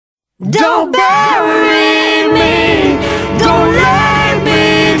Don't bury me, don't let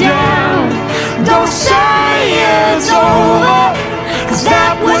me down, don't say it's over, 'cause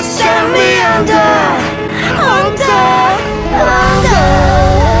that would send me under.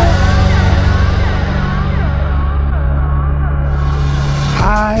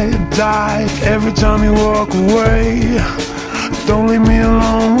 I die every time you walk away. Don't leave me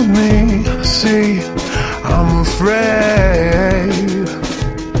alone with me. See, I'm afraid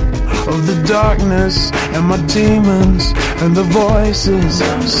of the darkness and my demons and the voices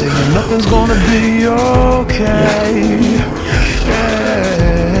saying nothing's gonna be okay.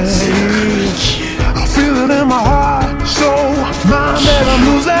 I feel it in my heart, soul, mind that I'm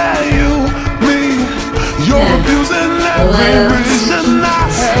losing you, me. You're abusing every reason I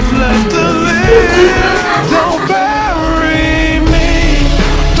have left to live. Don't bury me,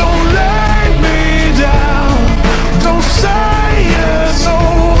 don't let me down, don't say it's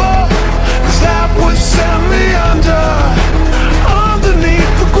over, 'cause that would send me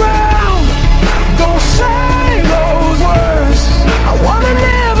underneath the ground. Don't say those words, I wanna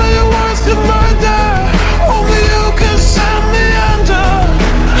never your words to murder. Only you can send me under.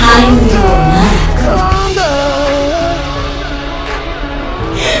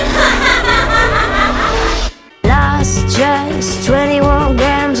 Lost just 21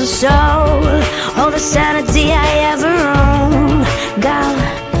 grams of soul, all the sanity I ever owned. God,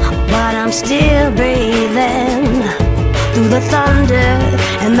 but I'm still breathing through the thunder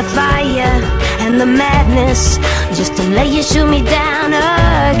and the fire and the madness, just to let you shoot me down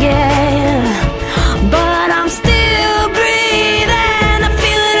again. But I'm still breathing, I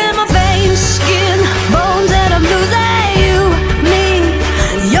feel it in my veins, skin, bones, and I'm losing you, me.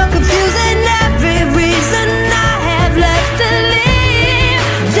 You're confusing every reason I have left to live.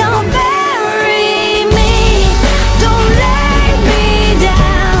 Don't bury me, don't let me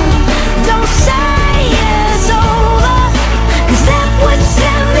down, don't say it's over, 'cause that would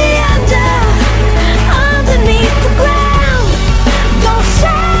send me underneath the ground. Don't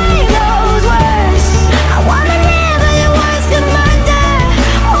say those words, I wanna live in your words can murder.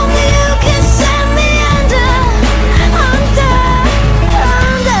 Only you can send me under.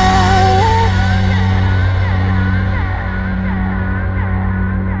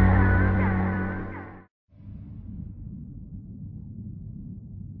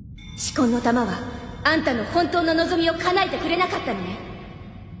 至根の玉はあんたの本当の望みを叶えてくれなかったのね。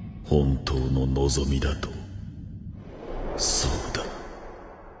本当の望みだと。そうだ、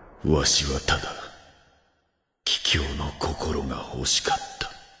わしはただ桔梗の心が欲しかった。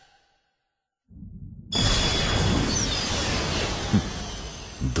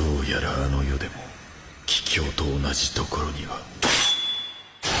どうやらあの世でも桔梗と同じところには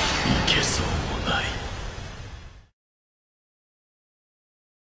行けそう。